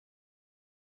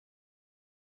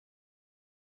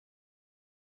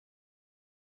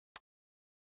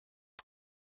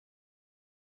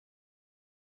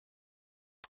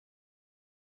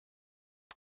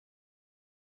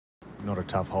Not a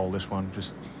tough hole, this one.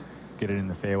 Just get it in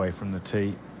the fairway from the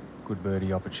tee. Good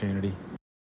birdie opportunity.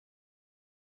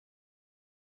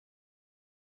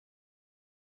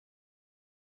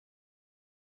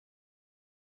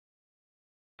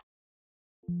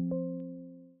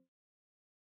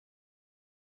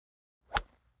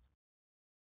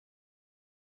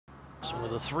 So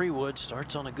with a 3-wood,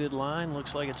 starts on a good line.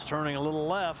 Looks like it's turning a little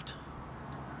left.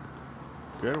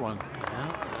 Good one.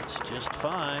 Yeah, that's just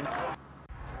fine.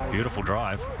 Beautiful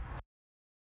drive.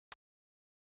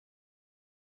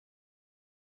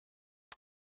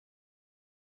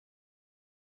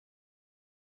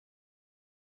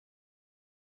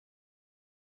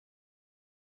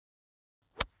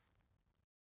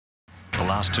 The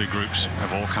last two groups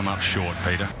have all come up short,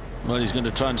 Peter. Well, he's going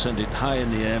to try and send it high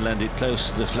in the air, land it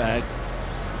close to the flag.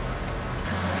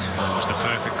 It was the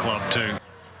perfect club too.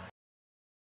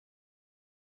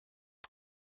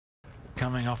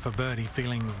 Coming off a birdie,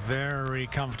 feeling very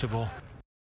comfortable.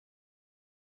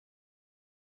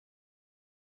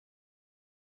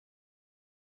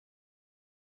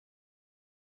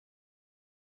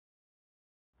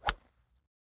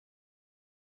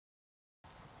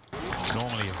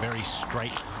 Normally a very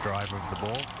straight driver of the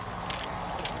ball.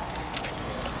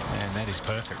 And that is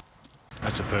perfect.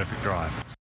 That's a perfect drive.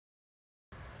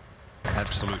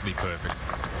 Absolutely perfect.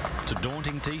 It's a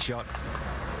daunting tee shot.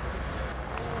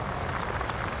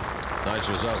 Nice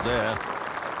result there.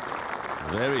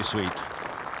 Very sweet.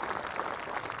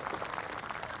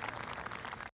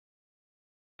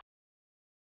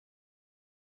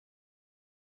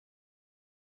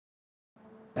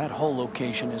 That hole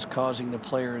location is causing the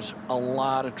players a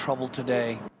lot of trouble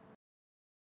today.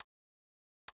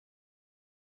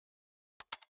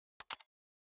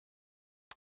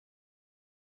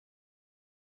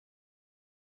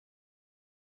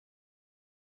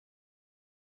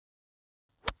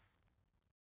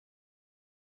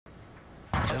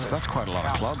 That's quite a lot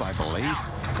of club, I believe.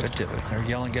 Good to it. They're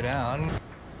yelling it out.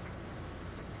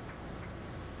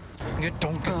 It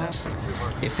don't get that.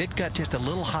 If it got just a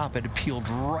little hop, it peeled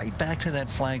right back to that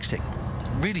flagstick.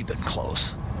 Really been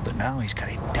close, but now he's got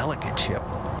a delicate chip.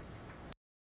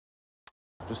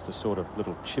 Just the sort of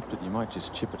little chip that you might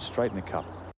just chip it straight in the cup.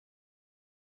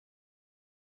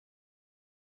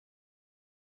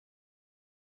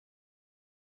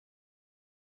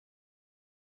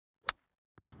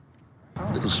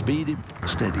 Little speedy,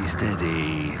 steady,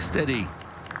 steady, steady.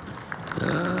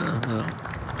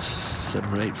 Well,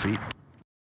 7 or 8 feet.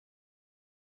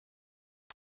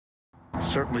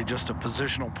 Certainly just a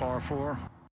positional par 4.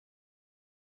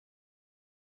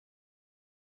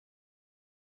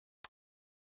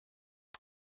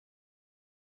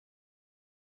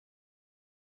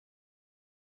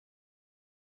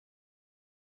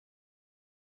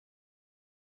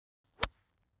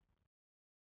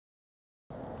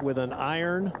 With an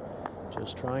iron,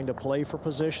 just trying to play for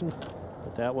position,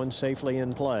 but that one's safely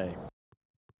in play.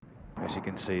 As you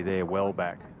can see there, well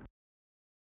back.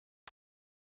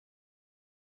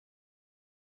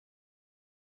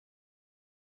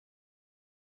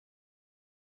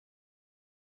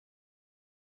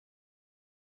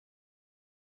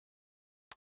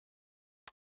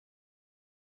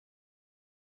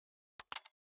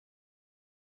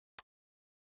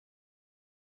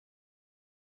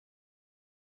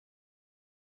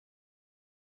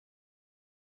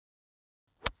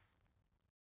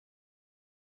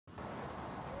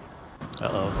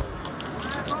 Uh-oh.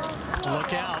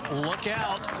 Look out, look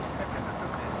out.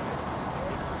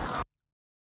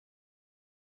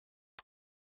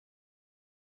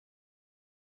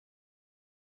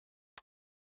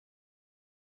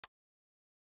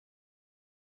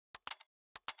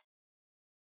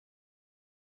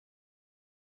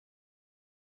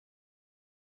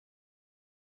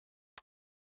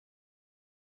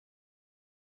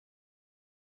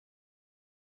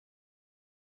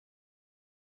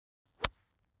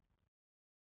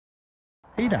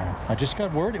 Eight iron. I just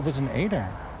got word it was an 8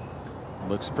 iron.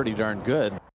 Looks pretty darn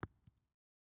good.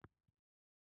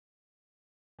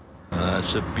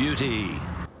 That's a beauty.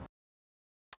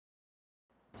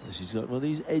 She's got one of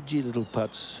these edgy little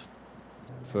putts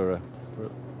for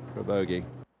a bogey.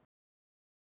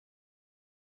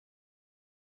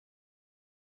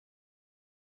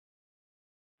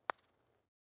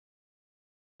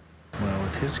 Well,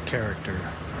 with his character,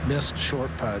 missed short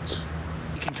putts.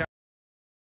 He can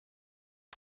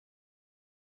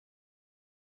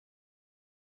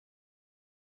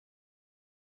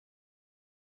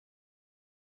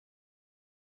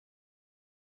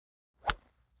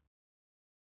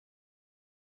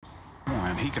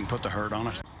and he can put the hurt on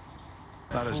it.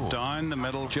 That is down the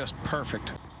middle, just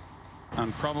perfect.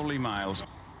 And probably miles.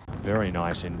 Very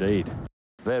nice indeed.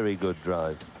 Very good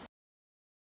drive.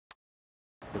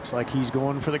 Looks like he's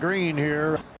going for the green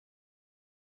here.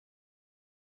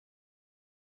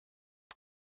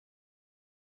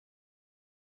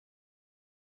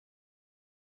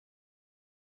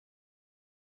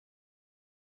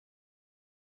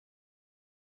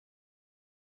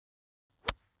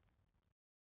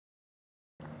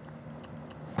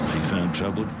 He found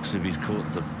trouble because if he's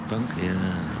caught the bunk,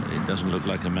 yeah, it doesn't look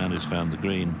like a man has found the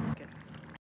green.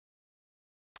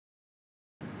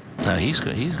 Now he's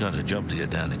got a job to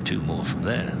get down in 2 more from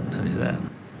there, I'll tell you that.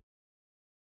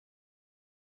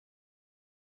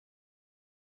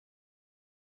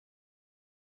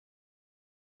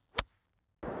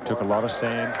 Took a lot of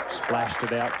sand, splashed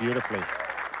it out beautifully.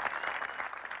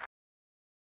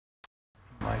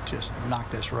 Might just knock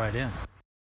this right in.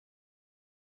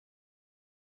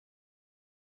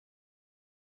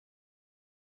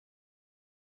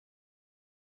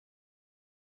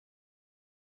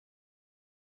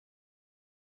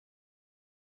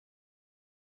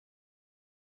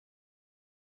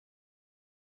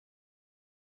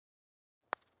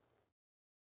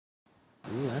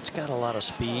 Ooh, that's got a lot of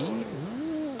speed.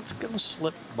 It's going to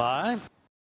slip by.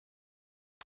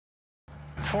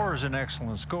 4 is an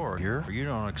excellent score here. You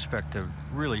don't expect to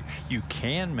really, you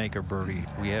can make a birdie.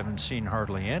 We haven't seen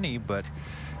hardly any, but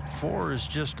 4 is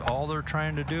just all they're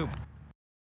trying to do.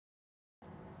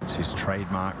 It's his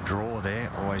trademark draw there.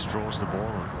 Always draws the ball.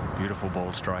 A beautiful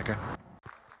ball striker.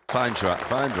 Fine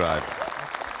drive.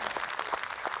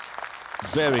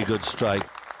 Very good strike.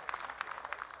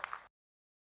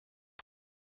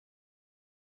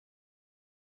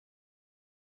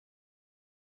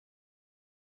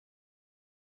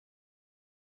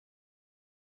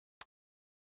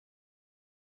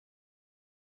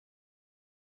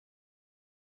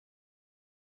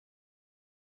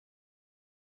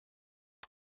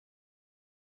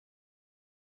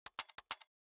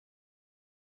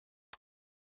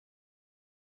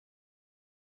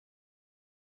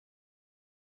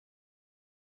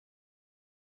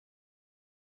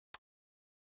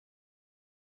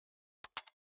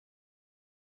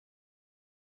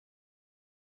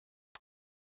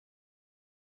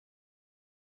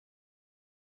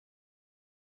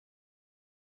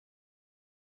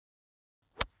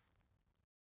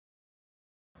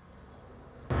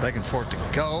 Back and forth to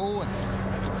go.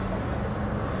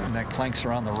 And that clanks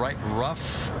around the right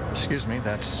rough. Excuse me,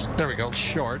 there we go,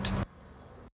 short.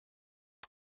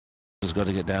 Has got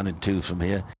to get down in 2 from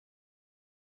here.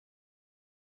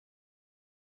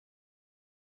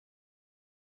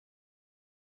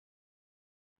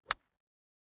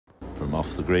 From off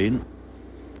the green.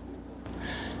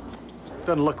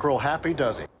 Doesn't look real happy,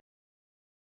 does he?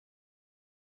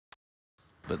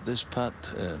 But this putt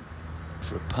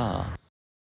for a par.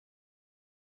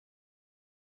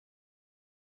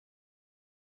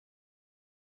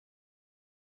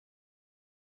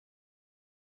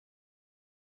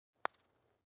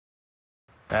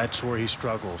 That's where he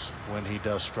struggles, when he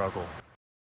does struggle.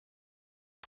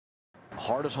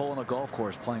 Hardest hole on a golf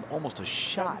course, playing almost a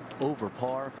shot over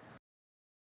par.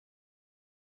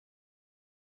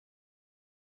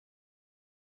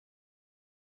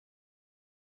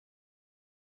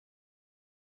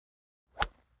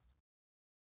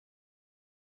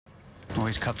 Oh,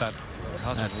 he's cut that.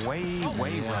 That's way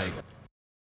right.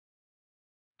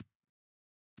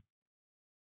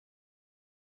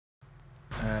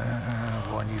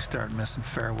 When you start missing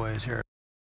fairways here.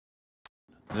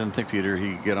 I didn't think, Peter,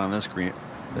 he could get on this green.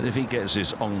 But if he gets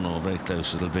this on or very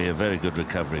close, it'll be a very good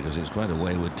recovery because it's quite a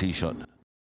wayward tee shot.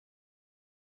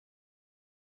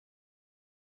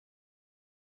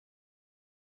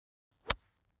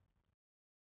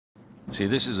 See,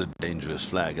 this is a dangerous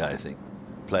flag, I think.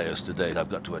 Players today have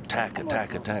got to attack,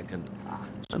 and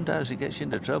sometimes it gets you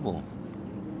into trouble.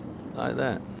 Like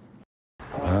that.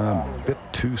 A bit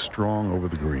too strong over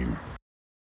the green.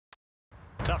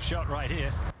 Tough shot right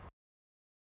here.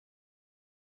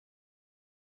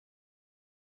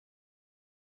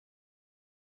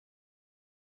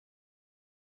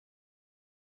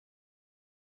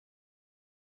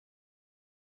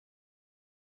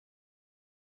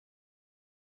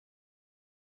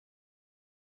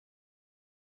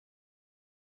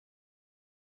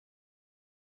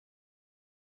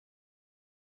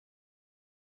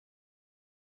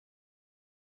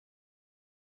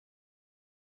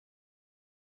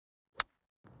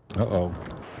 Uh-oh.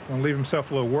 Gonna leave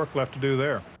himself a little work left to do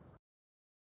there.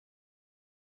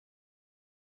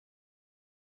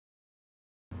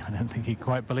 I don't think he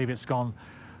quite believe it's gone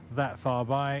that far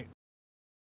by.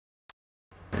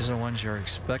 These are the ones you're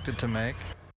expected to make.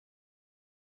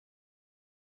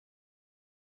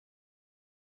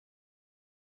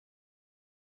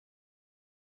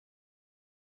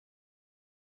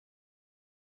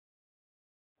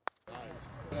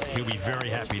 He'll be very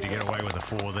happy to get away with a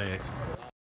 4 there.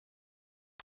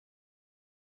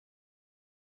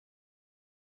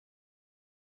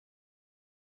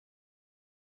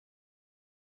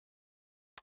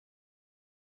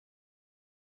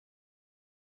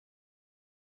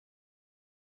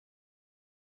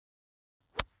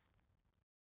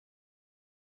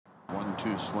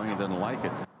 One-two swing, he doesn't like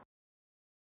it.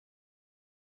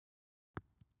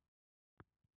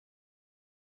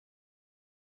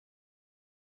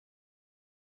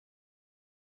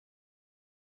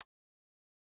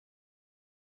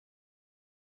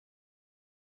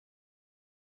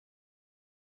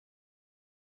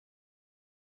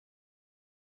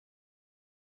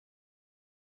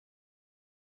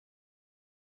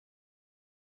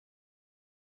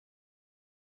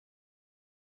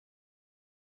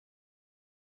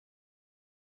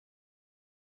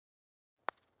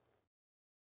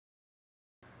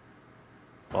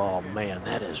 Oh man,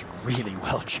 that is really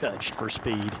well judged for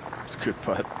speed. It's a good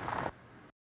putt.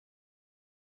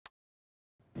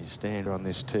 You stand on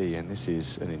this tee, and this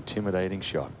is an intimidating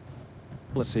shot.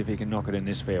 Let's see if he can knock it in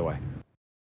this fairway.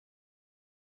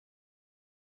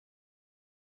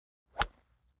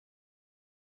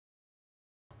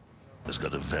 He's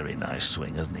got a very nice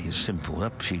swing, hasn't he? He's simple.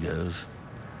 Up she goes.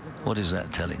 What is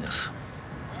that telling us?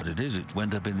 What it is, it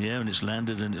went up in the air and it's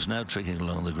landed and it's now tricking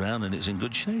along the ground and it's in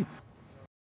good shape.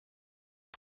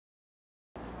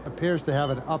 Appears to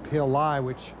have an uphill lie,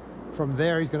 which from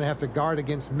there he's going to have to guard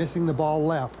against missing the ball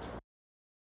left.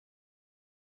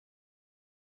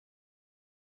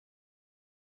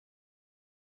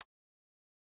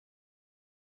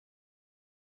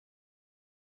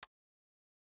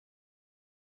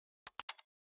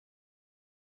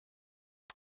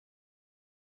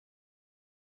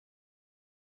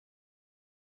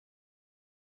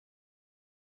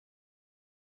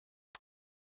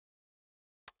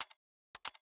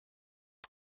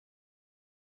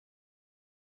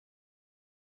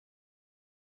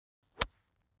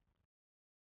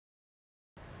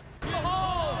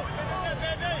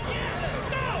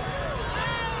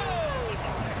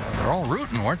 They're all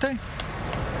rooting, weren't they?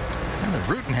 And the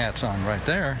rooting hats on right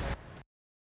there.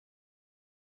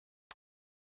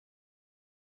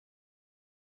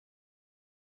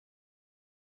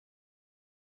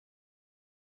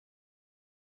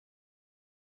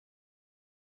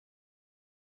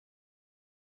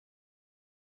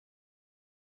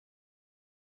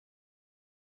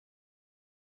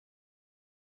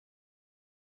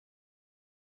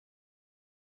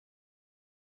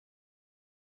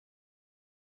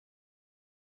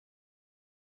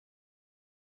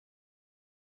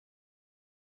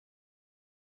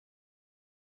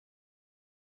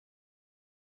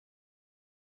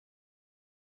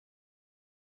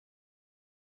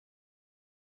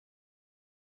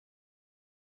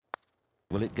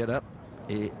 Will it get up?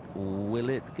 Will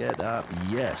it get up?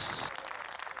 Yes.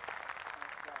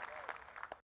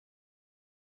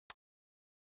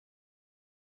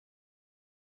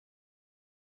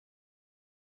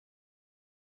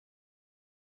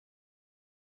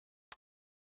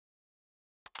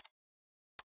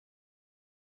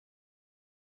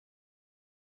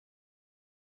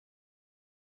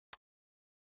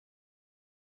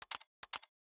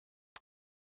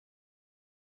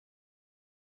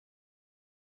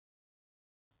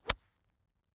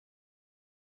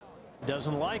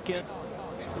 Doesn't like it.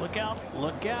 Look out,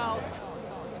 look out.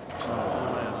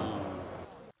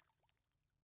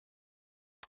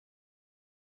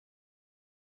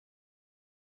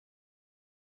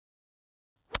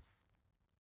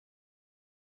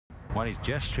 When he's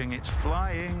gesturing, it's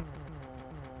flying.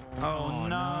 Oh,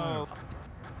 no.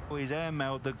 He's air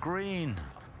mailed the green.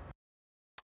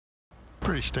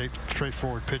 Pretty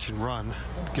straightforward pitch and run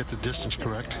to get the distance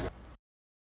correct.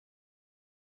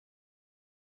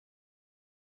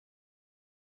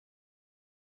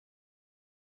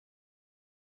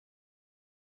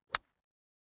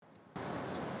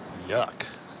 Yuck.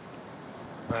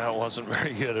 That wasn't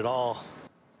very good at all.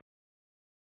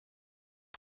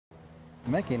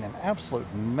 Making an absolute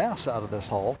mess out of this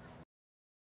hole.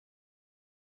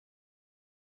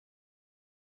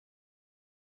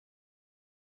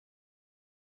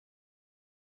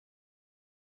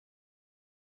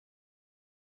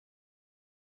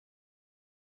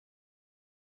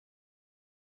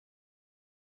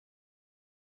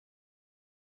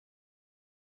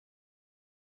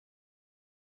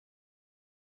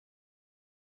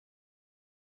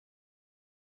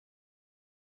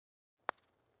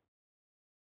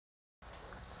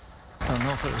 I don't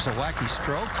know if it was a wacky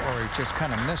stroke or he just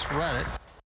kind of misread it.